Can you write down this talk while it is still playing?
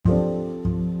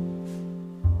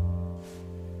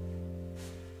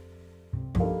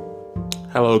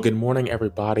Hello, good morning,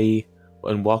 everybody,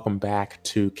 and welcome back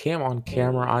to Cam on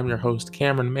Camera. I'm your host,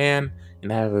 Cameron Mann,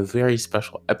 and I have a very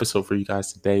special episode for you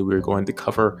guys today. We're going to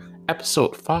cover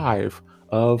episode 5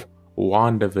 of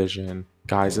WandaVision.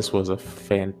 Guys, this was a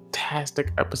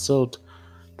fantastic episode.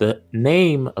 We're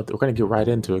going to get right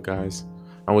into it, guys.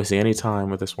 I'm wasting any time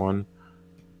with this one.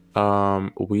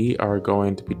 We are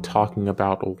going to be talking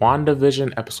about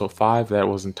WandaVision episode 5 that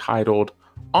was entitled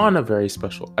On a Very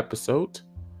Special Episode.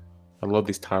 I love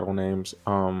these title names.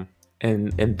 And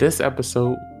in this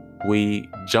episode, we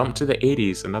jump to the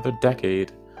 80s, another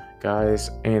decade, guys.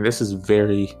 And this is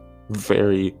very,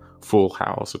 very Full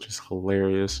House, which is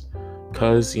hilarious.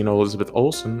 Because, Elizabeth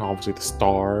Olsen, obviously the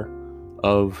star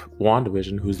of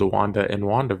WandaVision, who's the Wanda in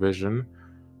WandaVision,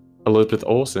 Elizabeth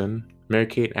Olsen,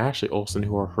 Mary-Kate and Ashley Olsen,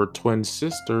 who are her twin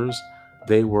sisters,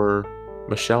 they were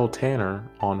Michelle Tanner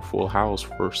on Full House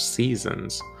for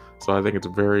seasons. So I think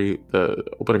the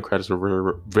opening credits are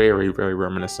very, very, very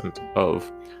reminiscent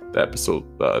of the episode,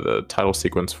 the title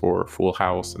sequence for Full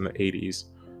House in the 80s,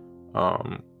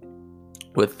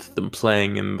 with them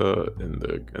playing in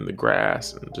the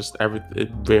grass and just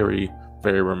everything. Very,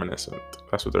 very reminiscent.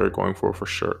 That's what they're going for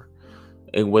sure.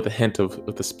 And with a hint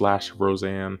of the splash of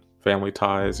Roseanne, Family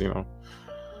Ties,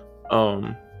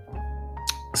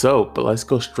 But let's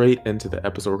go straight into the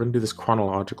episode. We're gonna do this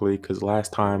chronologically because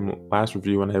last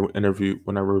review when I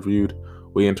reviewed,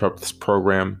 we interrupted this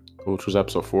program, which was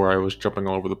episode 4. I was jumping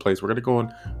all over the place. We're gonna go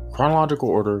in chronological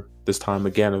order this time.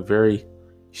 Again, a very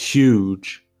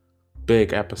huge,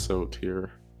 big episode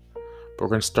here. But we're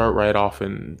gonna start right off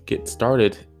and get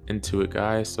started into it,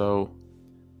 guys. So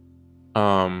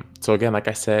again, like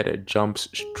I said, it jumps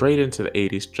straight into the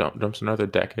 80s, jumps another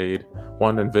decade.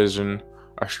 Wanda and Vision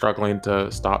are struggling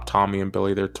to stop Tommy and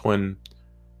Billy, their twin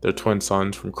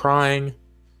sons, from crying.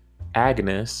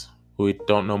 Agnes, who we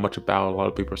don't know much about, a lot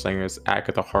of people are saying is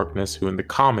Agatha Harkness, who in the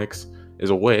comics is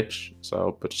a witch.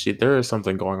 But there is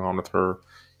something going on with her.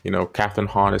 Catherine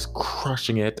Hahn is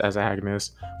crushing it as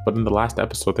Agnes. But in the last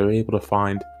episode, they were able to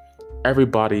find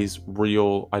everybody's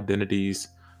real identities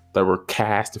that were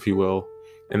cast, if you will,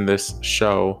 in this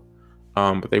show.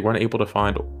 But they weren't able to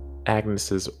find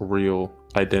Agnes's real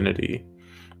identity,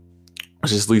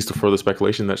 which just leads to further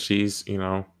speculation that she's,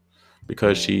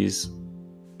 because she's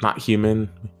not human,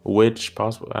 witch,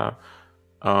 possibly.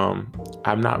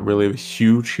 I'm not really a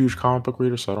huge comic book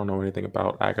reader, so I don't know anything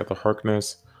about Agatha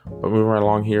Harkness. But moving right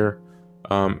along here,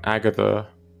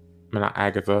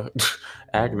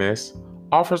 Agnes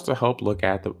offers to help look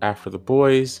after the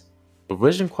boys, but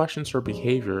Vision questions her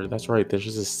behavior. That's right. There's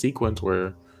just a sequence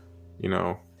where,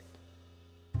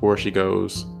 where she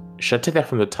goes, should I take that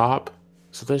from the top?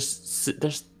 So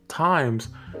there's times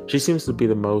she seems to be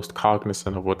the most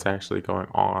cognizant of what's actually going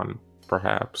on.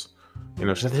 Perhaps, should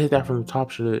I take that from the top?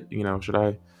 Should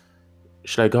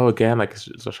I go again?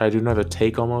 Should I do another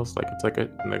take almost?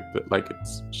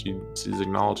 She's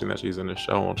acknowledging that she's in the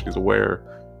show and she's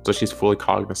aware, so she's fully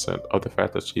cognizant of the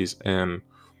fact that she's in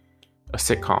a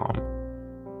sitcom.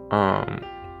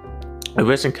 And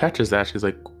Vision catches that. She's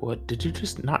like, "What? Did you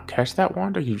just not catch that,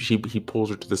 Wanda?" He pulls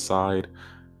her to the side.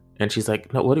 And she's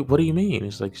like, "No, what do you mean?"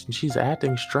 He's like, "She's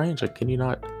acting strange. Like, do you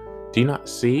not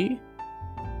see?"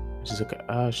 And she's like,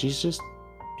 she's just,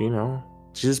 she's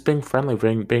just being friendly,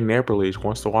 being neighborly. She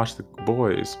wants to watch the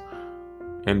boys."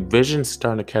 And Vision's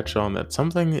starting to catch on that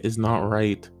something is not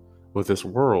right with this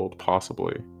world,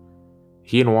 possibly.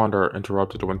 He and Wanda are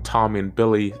interrupted when Tommy and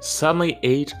Billy suddenly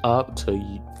age up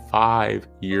to 5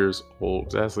 years old.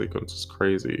 That sequence is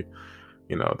crazy.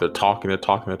 They're talking.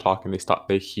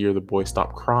 They hear the boy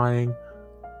stop crying.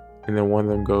 And then one of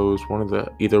them goes,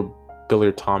 either Billy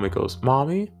or Tommy goes,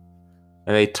 "Mommy?"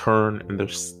 And they turn and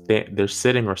they're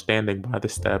sitting or standing by the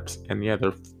steps. And yeah,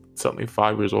 they're suddenly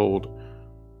 5 years old.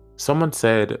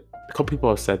 A couple people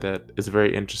have said that it's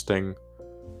very interesting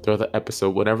throughout the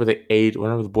episode. Whenever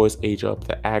the boys age up,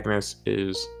 that Agnes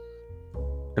is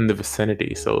in the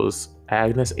vicinity. So is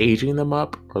Agnes aging them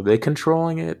up? Are they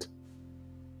controlling it?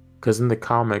 Because in the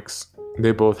comics,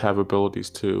 they both have abilities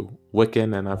too.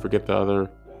 Wiccan, and I forget the other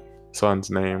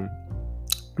son's name.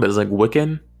 But it's like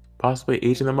Wiccan possibly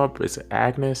aging them up. Is it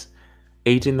Agnes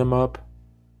aging them up?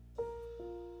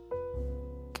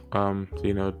 Do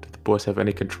the boys have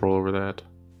any control over that?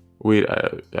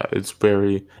 It's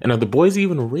very... And are the boys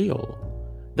even real?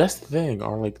 That's the thing.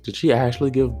 Did she actually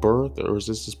give birth, or is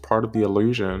this just part of the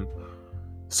illusion?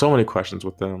 So many questions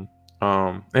with them.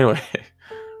 Anyway...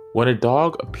 When a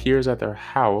dog appears at their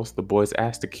house, the boys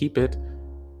ask to keep it,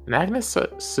 and Agnes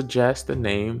suggests the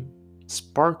name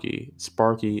Sparky.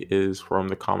 Sparky is from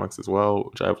the comics as well,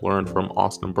 which I've learned from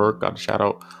Austin Burke. Got to shout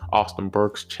out Austin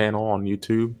Burke's channel on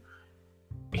YouTube.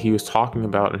 he was talking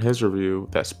about in his review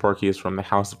that Sparky is from the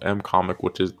House of M comic,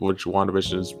 which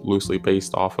WandaVision is loosely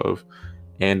based off of.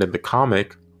 And in the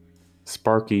comic,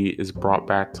 Sparky is brought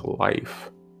back to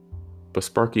life. But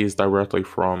Sparky is directly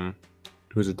from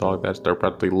who's a dog that's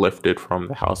directly lifted from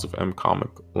the House of M comic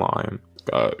line,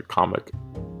 comic,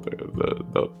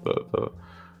 the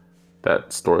that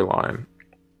storyline,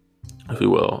 if you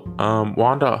will.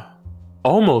 Wanda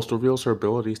almost reveals her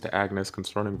abilities to Agnes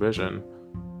concerning Vision,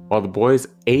 while the boys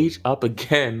age up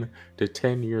again to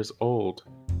 10 years old.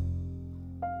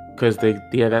 Because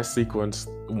that sequence,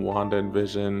 Wanda and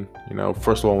Vision,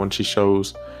 first of all, when she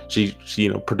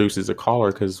produces a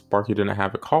collar, because Sparky didn't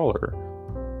have a collar.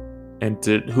 And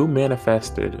who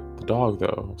manifested the dog,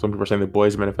 though? Some people are saying the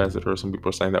boys manifested her, some people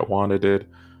are saying that Wanda did.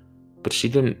 But she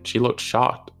didn't. She looked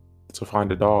shocked to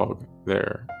find a dog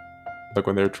there. Like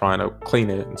when they were trying to clean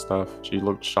it and stuff. She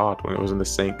looked shocked when it was in the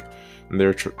sink and they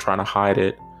were trying to hide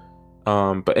it.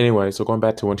 But anyway, so going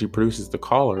back to when she produces the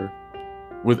collar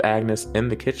with Agnes in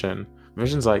the kitchen,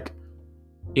 Vision's like,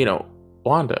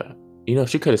 Wanda,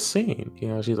 she could have seen.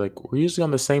 She's like, we're usually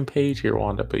on the same page here,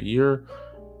 Wanda, but you're,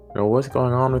 what's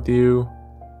going on with you?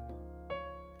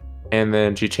 And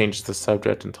then she changes the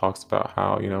subject and talks about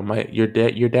how, your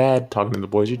dad talking to the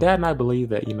boys, your dad and I believe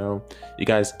that, you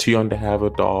guys too young to have a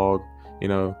dog.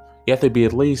 You have to be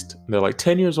at least, they're like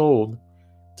 10 years old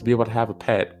to be able to have a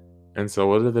pet. And so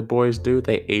what do the boys do?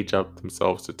 They age up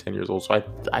themselves to 10 years old. So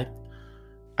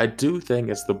I do think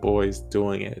it's the boys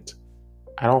doing it.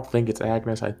 I don't think it's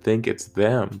Agnes. I think it's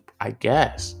them, I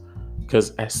guess.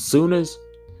 Because as soon as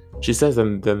she says,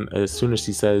 and then as soon as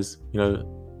she says, you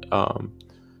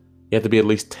have to be at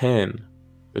least 10.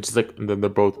 It's just like, and then they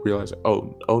both realize,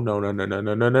 no.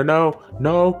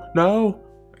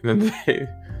 And then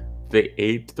they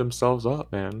age themselves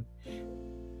up, man,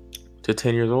 to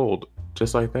 10 years old,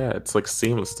 just like that. It's like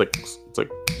seamless. It's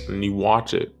like, and you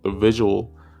watch it, the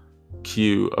visual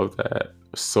cue of that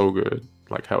is so good.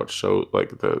 Like how it showed,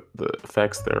 like the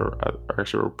effects there are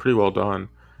actually pretty well done.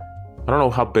 I don't know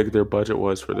how big their budget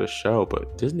was for this show,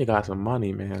 but Disney got some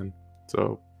money, man.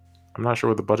 So I'm not sure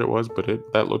what the budget was, but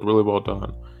that looked really well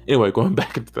done. Anyway, going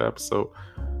back into the episode.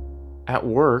 At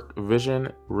work,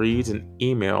 Vision reads an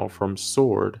email from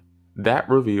Sword that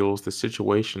reveals the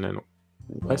situation in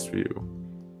Westview.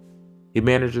 He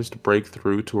manages to break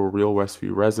through to a real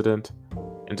Westview resident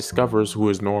and discovers, who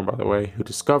is Norm, by the way, who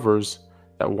discovers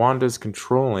that Wanda's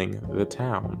controlling the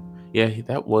town. Yeah,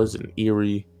 that was an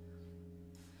eerie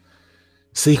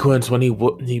sequence when he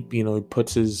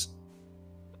puts his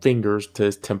fingers to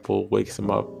his temple, wakes him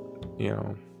up,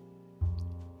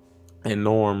 and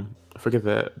Norm, I forget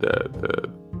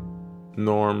the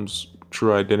Norm's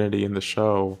true identity in the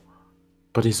show,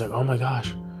 but he's like, oh my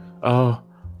gosh,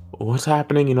 what's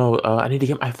happening? I need to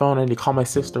get my phone, I need to call my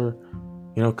sister,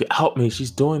 help me, she's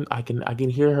doing, I can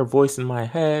hear her voice in my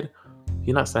head.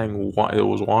 He's not saying it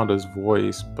was Wanda's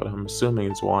voice, but I'm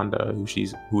assuming it's Wanda who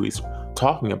he's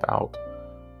talking about.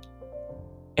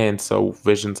 And so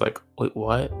Vision's like, wait,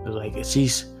 what? Like,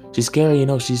 she's scary,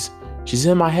 she's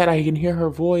in my head, I can hear her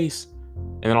voice.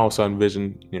 And then all of a sudden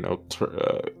Vision,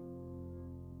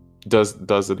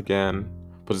 does it again,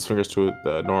 puts his fingers to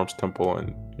Norm's temple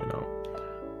and,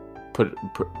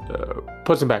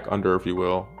 puts him back under, if you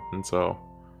will. And so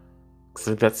I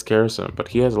think that scares him. But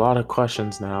he has a lot of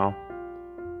questions now,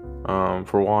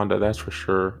 for Wanda, that's for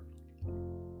sure.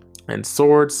 And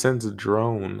Sword sends a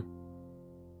drone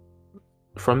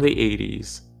from the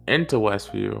 80s into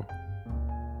Westview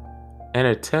and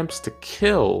attempts to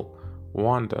kill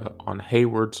Wanda on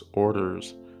Hayward's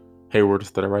orders.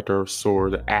 Hayward's the director of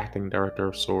Sword, the acting director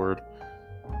of Sword.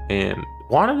 And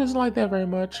Wanda doesn't like that very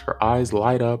much. Her eyes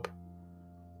light up.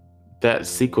 That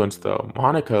sequence, though,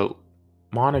 Monica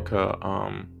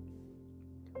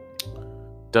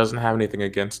doesn't have anything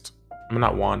against,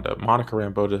 not Wanda. Monica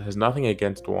Rambeau has nothing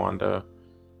against Wanda.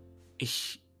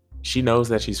 She knows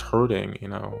that she's hurting,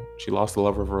 she lost the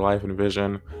love of her life in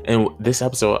Vision. And this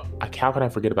episode, how can I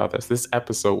forget about this? This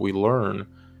episode, we learn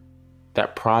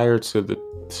that prior to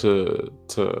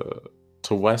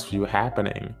Westview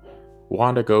happening,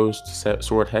 Wanda goes to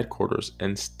Sword headquarters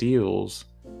and steals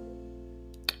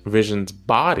Vision's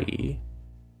body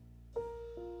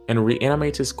and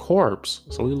reanimates his corpse.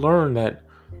 So we learn that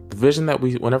the Vision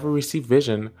whenever we see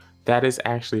Vision, that is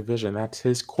actually Vision. That's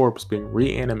his corpse being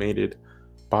reanimated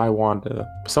by Wanda.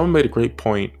 Someone made a great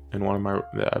point in one of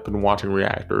I've been watching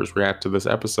reactors react to this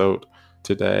episode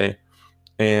today,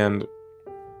 and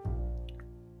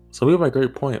so we have a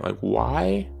great point. Like,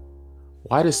 why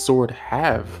did Sword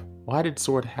have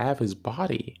his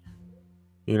body?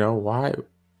 Why?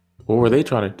 What were they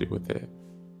trying to do with it?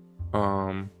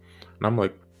 And I'm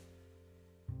like,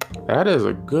 that is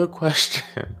a good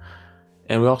question.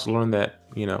 And we also learned that,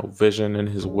 Vision in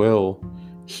his will,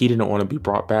 he didn't want to be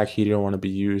brought back. He didn't want to be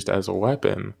used as a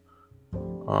weapon,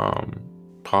 um,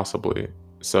 possibly.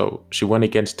 So she went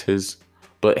against his,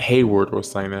 but Hayward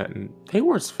was saying that, and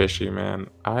Hayward's fishy, man.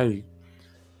 I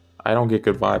don't get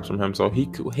good vibes from him. So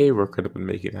Hayward could have been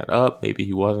making that up. Maybe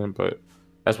he wasn't, but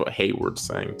that's what Hayward's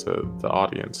saying to the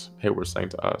audience. Hayward's saying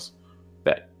to us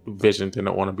that Vision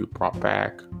didn't want to be brought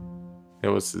back. It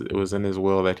was in his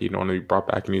will that he didn't want to be brought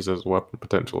back and used as a weapon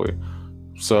potentially.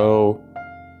 So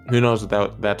who knows if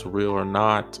that's real or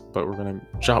not? But we're gonna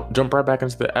jump right back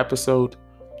into the episode.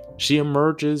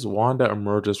 Wanda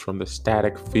emerges from the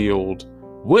static field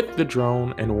with the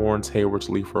drone and warns Hayward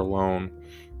to leave her alone.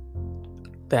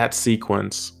 That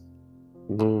sequence,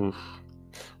 oof.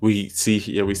 We see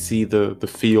the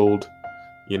field,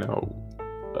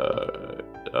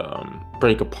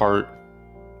 break apart.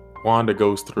 Wanda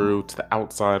goes through to the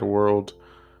outside world,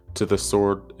 to the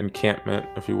sword encampment,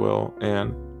 if you will,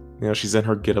 and she's in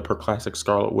her her classic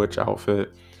Scarlet Witch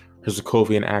outfit. Her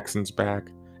Sokovian accent's back,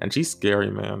 and she's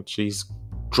scary, man. She's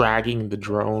dragging the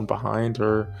drone behind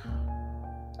her,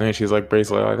 and she's like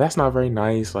basically like, "That's not very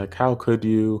nice. Like, how could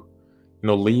you,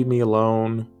 leave me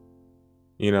alone?"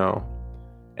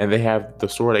 And the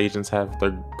sword agents have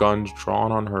their guns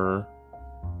drawn on her,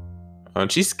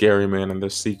 and she's scary, man. In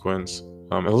this sequence,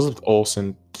 Elizabeth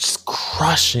Olsen just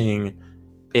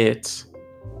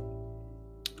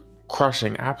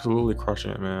absolutely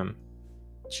crushing it, man.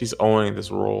 She's owning this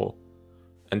role,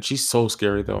 and she's so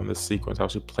scary though in this sequence. How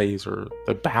she plays her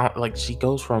she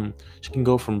can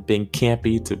go from being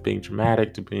campy to being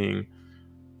dramatic to being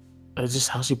just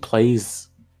how she plays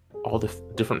all the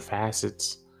different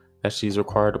facets that she's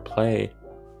required to play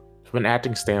from an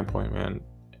acting standpoint, man.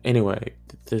 Anyway,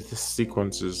 this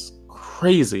sequence is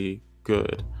crazy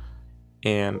good,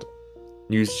 and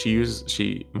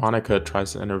Monica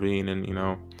tries to intervene, and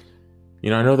I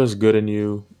know there's good in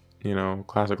you,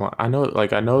 classic line. I know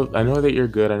that you're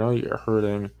good. I know that you're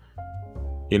hurting.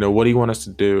 What do you want us to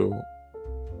do?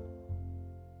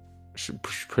 She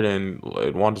put in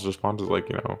Wanda's response is like,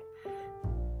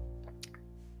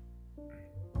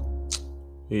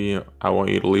 I want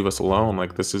you to leave us alone.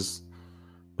 Like this is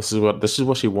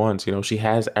what she wants. She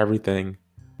has everything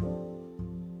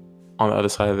on the other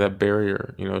side of that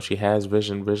barrier. She has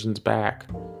Vision. Vision's back.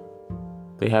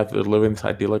 They're living this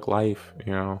idyllic life.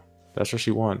 That's what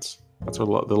she wants. That's the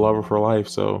love of her life.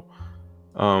 So,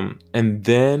 and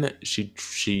then she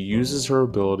uses her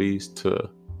abilities to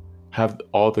have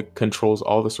all the controls,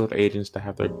 all the sort of agents to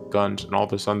have their guns, and all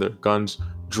of a sudden their guns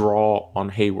draw on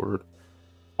Hayward,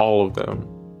 all of them,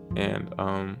 and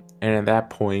at that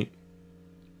point,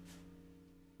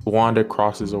 Wanda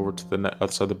crosses over to the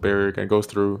other side of the barrier again, goes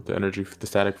through the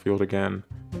static field again,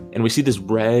 and we see this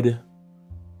red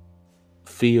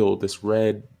field, this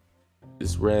red.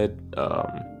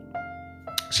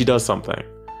 She does something,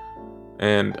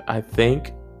 and I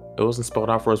think it wasn't spelled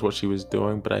out for us what she was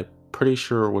doing, but I'm pretty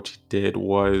sure what she did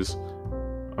was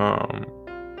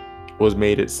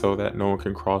made it so that no one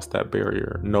can cross that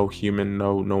barrier. No human,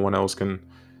 no one else can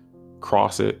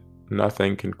cross it.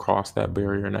 Nothing can cross that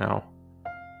barrier now.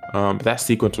 But that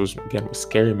sequence was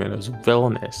scary, man. It was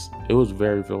villainous. It was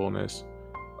very villainous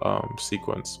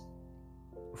sequence,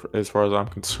 as far as I'm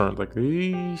concerned. Like,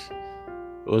 it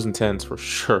was intense for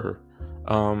sure.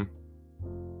 So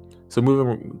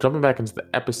jumping back into the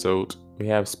episode, we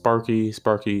have Sparky.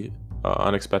 Sparky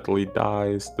unexpectedly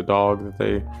dies. The dog that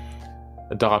they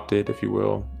adopted, if you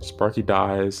will. Sparky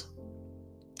dies.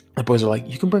 The boys are like,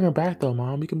 "You can bring her back, though,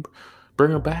 Mom. You can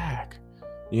bring her back.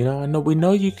 We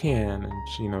know you can."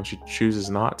 And she chooses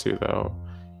not to, though.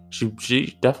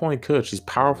 She definitely could. She's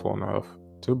powerful enough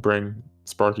to bring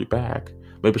Sparky back.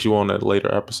 Maybe she won't in a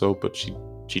later episode, but she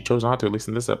chose not to, at least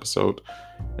in this episode.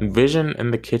 And Vision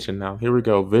in the kitchen now. Here we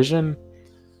go. Vision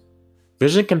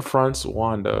confronts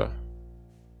Wanda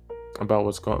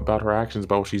about her actions,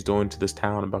 about what she's doing to this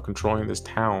town, about controlling this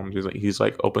town. He's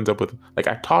like opens up with like,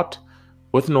 "I talked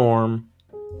with Norm,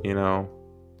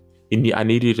 I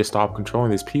need you to stop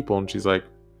controlling these people." And she's like,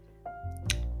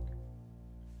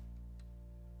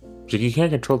 "You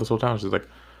can't control this whole town." She's like,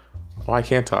 "Why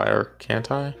can't I? Or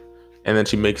can't I?" And then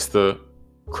she makes the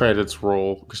credits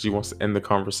roll because she wants to end the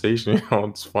conversation.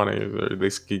 It's funny. They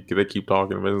keep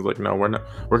talking, but it's like, "No, we're not.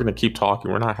 We're gonna keep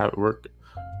talking. We're not having.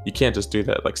 You can't just do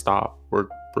that. Like, stop. We're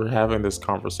having this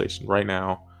conversation right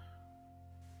now."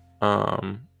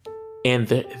 And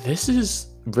this is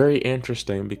very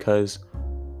interesting because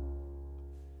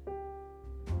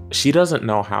she doesn't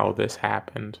know how this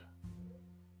happened.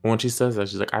 When she says that,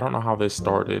 she's like, "I don't know how this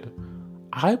started.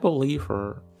 I believe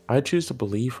her. I choose to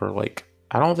believe her. Like,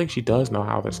 I don't think she does know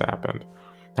how this happened.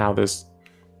 How this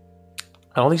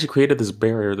I don't think she created this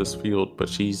barrier, this field, but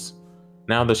she's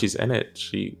now that she's in it,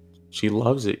 she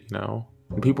loves it, you know.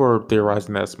 And people are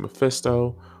theorizing that's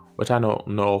Mephisto, which I don't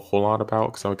know a whole lot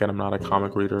about because again I'm not a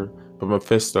comic reader. But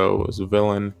Mephisto is a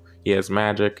villain. He has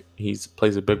magic. He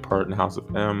plays a big part in House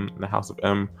of M, in the House of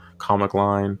M comic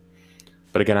line.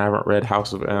 But again, I haven't read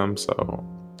House of M, so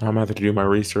I'm gonna have to do my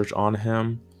research on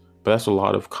him. But that's a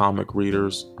lot of comic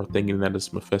readers are thinking that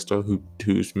it's Mephisto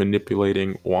who's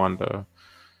manipulating Wanda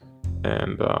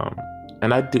and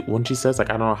I do when she says like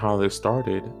I don't know how this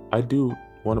started, I do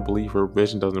want to believe her.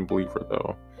 Vision doesn't believe her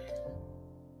though.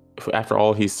 After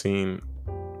all he's seen,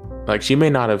 like she may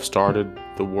not have started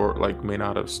the war, like may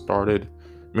not have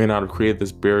created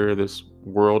this barrier, this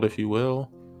world, if you will,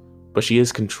 but she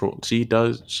is control.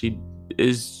 Is she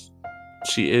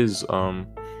is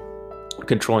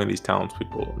controlling these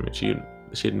townspeople. I mean,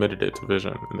 she admitted it to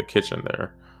Vision in the kitchen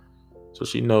there. So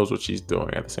she knows what she's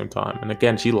doing at the same time. And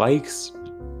again, she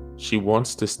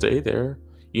wants to stay there.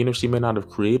 Even if she may not have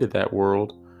created that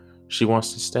world, she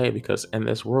wants to stay because in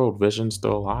this world, Vision's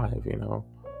still alive, you know.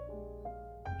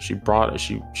 She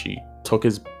took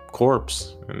his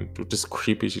corpse and just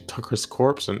creepy, she took his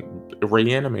corpse and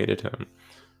reanimated him.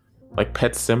 Like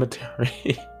Pet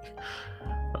Cemetery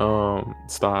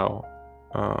style.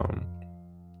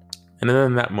 And then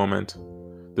in that moment,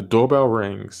 the doorbell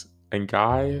rings, and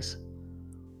guys,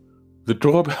 the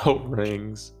doorbell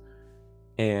rings,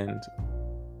 and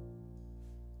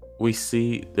we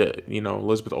see that, you know,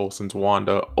 Elizabeth Olsen's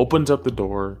Wanda opens up the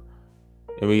door,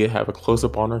 and we have a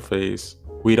close-up on her face.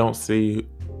 We don't see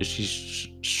if she's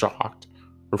shocked.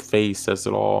 Her face says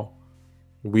it all.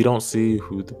 We don't see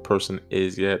who the person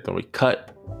is yet. Then we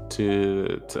cut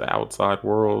to the outside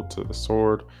world, to the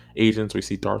Sword agents. We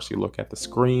see Darcy look at the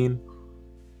screen,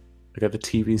 look at the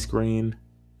TV screen,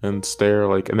 and stare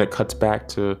like, and it cuts back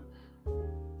to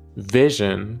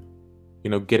Vision, you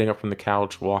know, getting up from the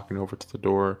couch, walking over to the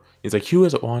door. He's like, "Who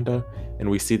is it, Wanda?" And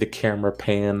we see the camera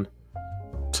pan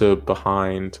to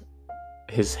behind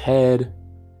his head,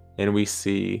 and we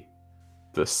see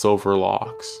the silver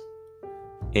locks.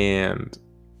 And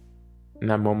in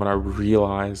that moment, I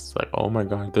realized, like, oh my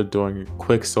God, they're doing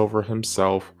Quicksilver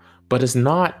himself. But it's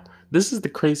not, this is the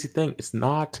crazy thing, it's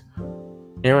not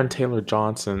Aaron Taylor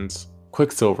Johnson's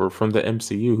Quicksilver from the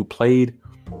MCU who played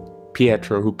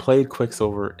Pietro, who played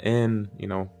Quicksilver in, you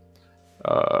know,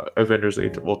 Avengers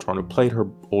Age of Ultron, who played her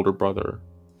older brother,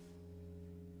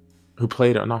 who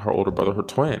played, not her older brother, her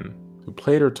twin, who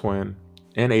played her twin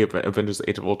in Avengers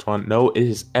Age of Ultron. No, it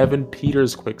is Evan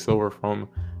Peters' Quicksilver from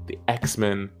the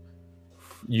X-Men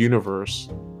universe,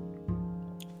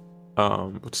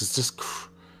 which is just,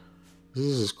 this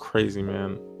is just crazy,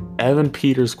 man. Evan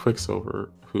Peters'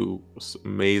 Quicksilver, who was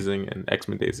amazing in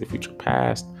X-Men Days of Future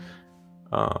Past.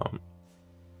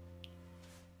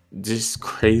 Just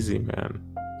crazy, man.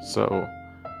 So,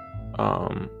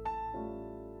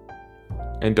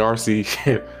 and Darcy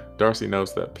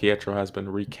knows that Pietro has been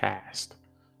recast,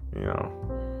 you know,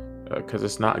 because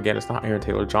it's not Aaron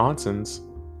Taylor Johnson's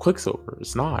Quicksilver.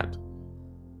 It's not.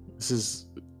 This is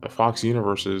Fox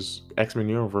Universe's, X-Men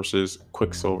Universe's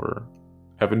Quicksilver,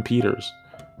 Evan Peters,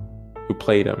 who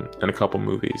played him in a couple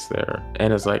movies there.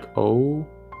 And it's like, oh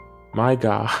my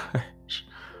gosh.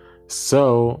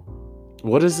 So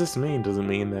what does this mean? Does it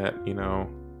mean that, you know,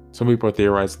 some people are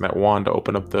theorizing that Wanda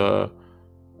opened up the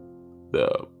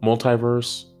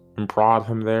multiverse and brought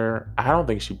him there? I don't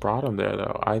think she brought him there,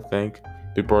 though. I think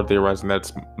people are theorizing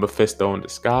that's Mephisto in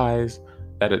disguise,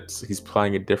 that he's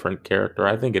playing a different character.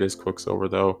 I think it is Quicksilver,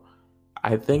 though.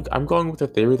 I think I'm going with the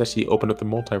theory that she opened up the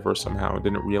multiverse somehow and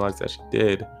didn't realize that she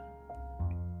did.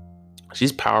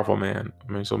 She's powerful, man.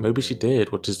 I mean, so maybe she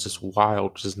did, which is just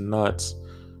wild, which is nuts.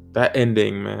 That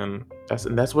ending, man.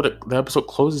 That's what the episode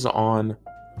closes on.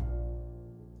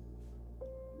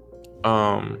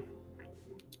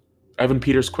 Evan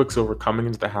Peters Quicksilver coming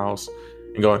into the house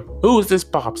and going, "Who is this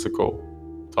popsicle?"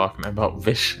 Talking about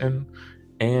Vision,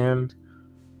 and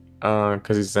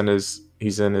because he's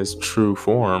in his true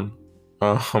form.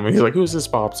 He's like, "Who's this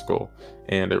popsicle?"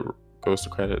 And it goes to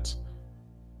credits.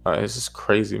 It's just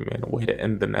crazy, man. A way to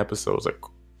end an episode is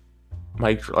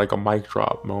like a mic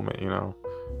drop moment, you know.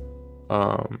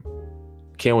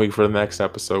 Can't wait for the next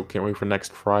episode. Can't wait for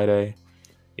next Friday.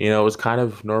 You know, it's kind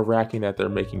of nerve-wracking that they're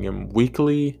making him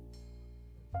weekly,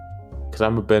 because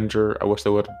I'm a binger. I wish they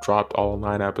would have dropped all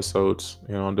 9 episodes,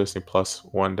 you know, on Disney Plus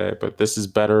one day. But this is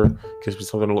better, gives me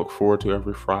something to look forward to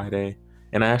every Friday.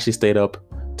 And I actually stayed up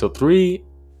till 3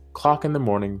 o'clock in the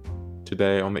morning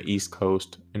today on the East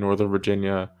Coast in Northern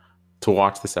Virginia, to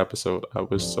watch this episode. I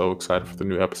was so excited for the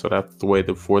new episode. After the way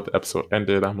the fourth episode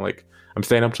ended, I'm like, I'm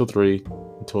staying up till 3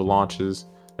 until it launches.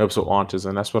 The episode launches,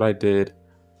 and that's what I did.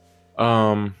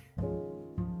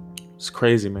 It's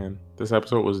crazy, man. This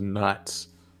episode was nuts.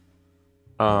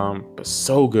 But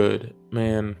so good,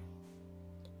 man.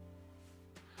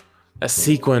 That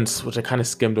sequence, which I kind of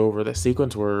skimmed over, that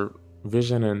sequence where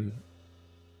Vision and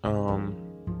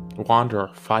Wanda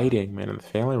are fighting, man, in the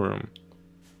family room.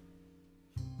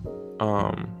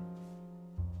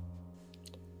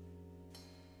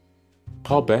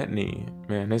 Paul Bettany,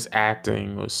 man, his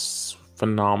acting was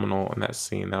phenomenal in that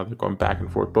scene. Now they're going back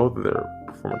and forth. Both of their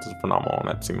performances are phenomenal in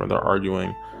that scene where they're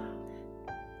arguing.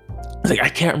 It's like, I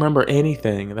can't remember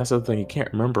anything. That's the thing. He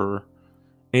can't remember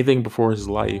anything before his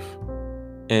life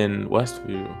in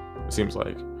Westview, it seems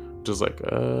like. Just like,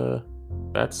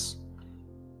 that's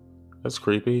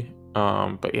creepy.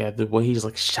 But yeah, the way he's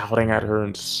like shouting at her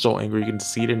and so angry, you can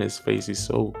see it in his face. He's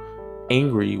so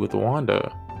angry with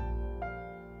Wanda.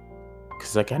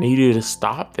 Cause like, I need you to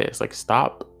stop this. Like,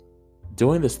 stop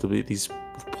doing this to these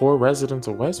poor residents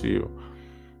of Westview.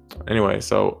 Anyway,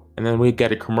 so, and then we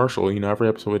get a commercial. Every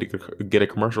episode we get a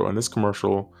commercial. In this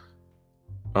commercial,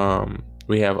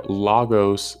 we have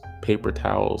Lagos paper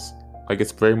towels. Like,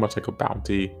 it's very much like a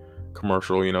Bounty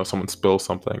commercial. Someone spills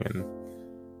something, and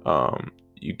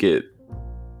you get,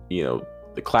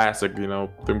 the classic,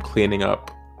 them cleaning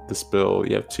up the spill.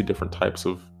 You have 2 different types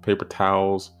of paper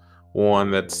towels.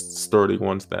 One that's sturdy,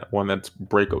 one that's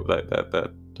breakable,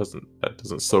 that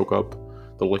doesn't soak up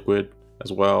the liquid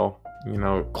as well.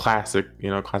 Classic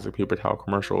paper towel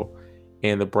commercial.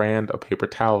 And the brand of paper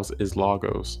towels is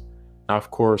Lagos. Now,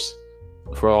 of course,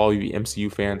 for all you MCU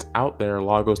fans out there,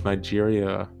 Lagos,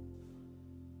 Nigeria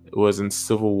was in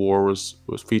Civil War, was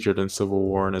featured in Civil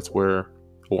War, and it's where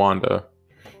Wanda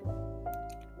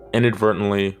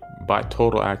inadvertently, by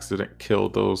total accident,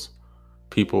 killed those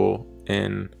people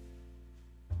in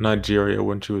Nigeria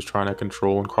when she was trying to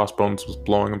control, and Crossbones was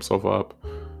blowing himself up,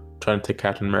 trying to take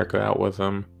Captain America out with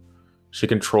him. She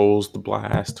controls the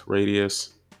blast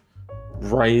radius,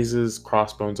 raises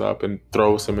Crossbones up, and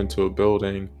throws him into a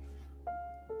building.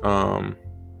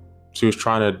 She was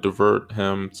trying to divert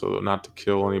him so not to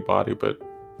kill anybody, but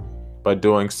by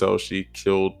doing so, she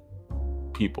killed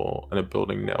people in a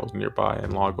building that was nearby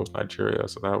in Lagos, Nigeria.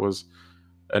 So that was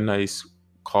a nice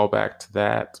callback to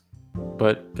that.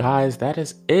 But guys, that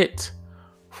is it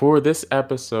for this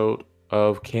episode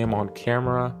of Cam on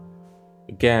Camera.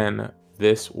 Again,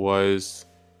 this was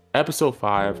episode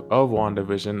 5 of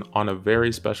WandaVision on a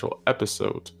very special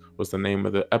episode was the name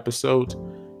of the episode.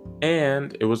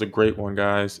 And it was a great one,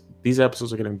 guys. These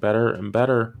episodes are getting better and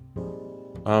better.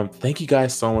 Thank you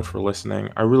guys so much for listening.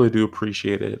 I really do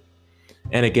appreciate it.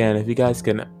 And again, if you guys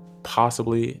can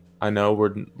possibly, I know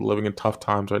we're living in tough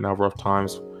times right now, rough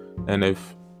times. And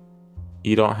if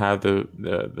you don't have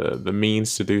the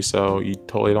means to do so, you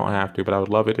totally don't have to. But I would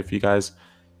love it if you guys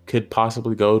could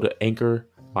possibly go to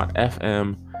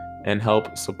Anchor.fm and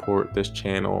help support this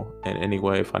channel in any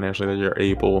way financially that you're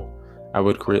able. I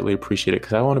would greatly appreciate it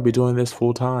because I want to be doing this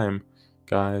full time,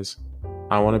 guys.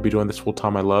 I want to be doing this full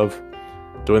time. I love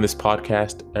doing this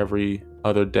podcast every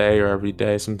other day or every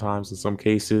day sometimes in some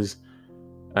cases.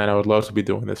 And I would love to be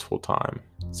doing this full time.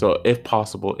 So if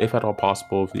possible, if at all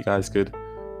possible, if you guys could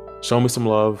show me some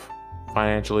love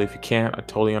financially. If you can't, I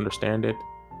totally understand it.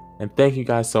 And thank you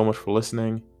guys so much for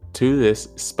listening to this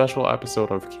special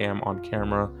episode of Cam on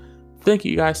Camera. Thank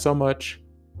you guys so much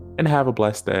and have a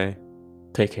blessed day.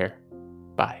 Take care.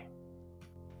 Bye.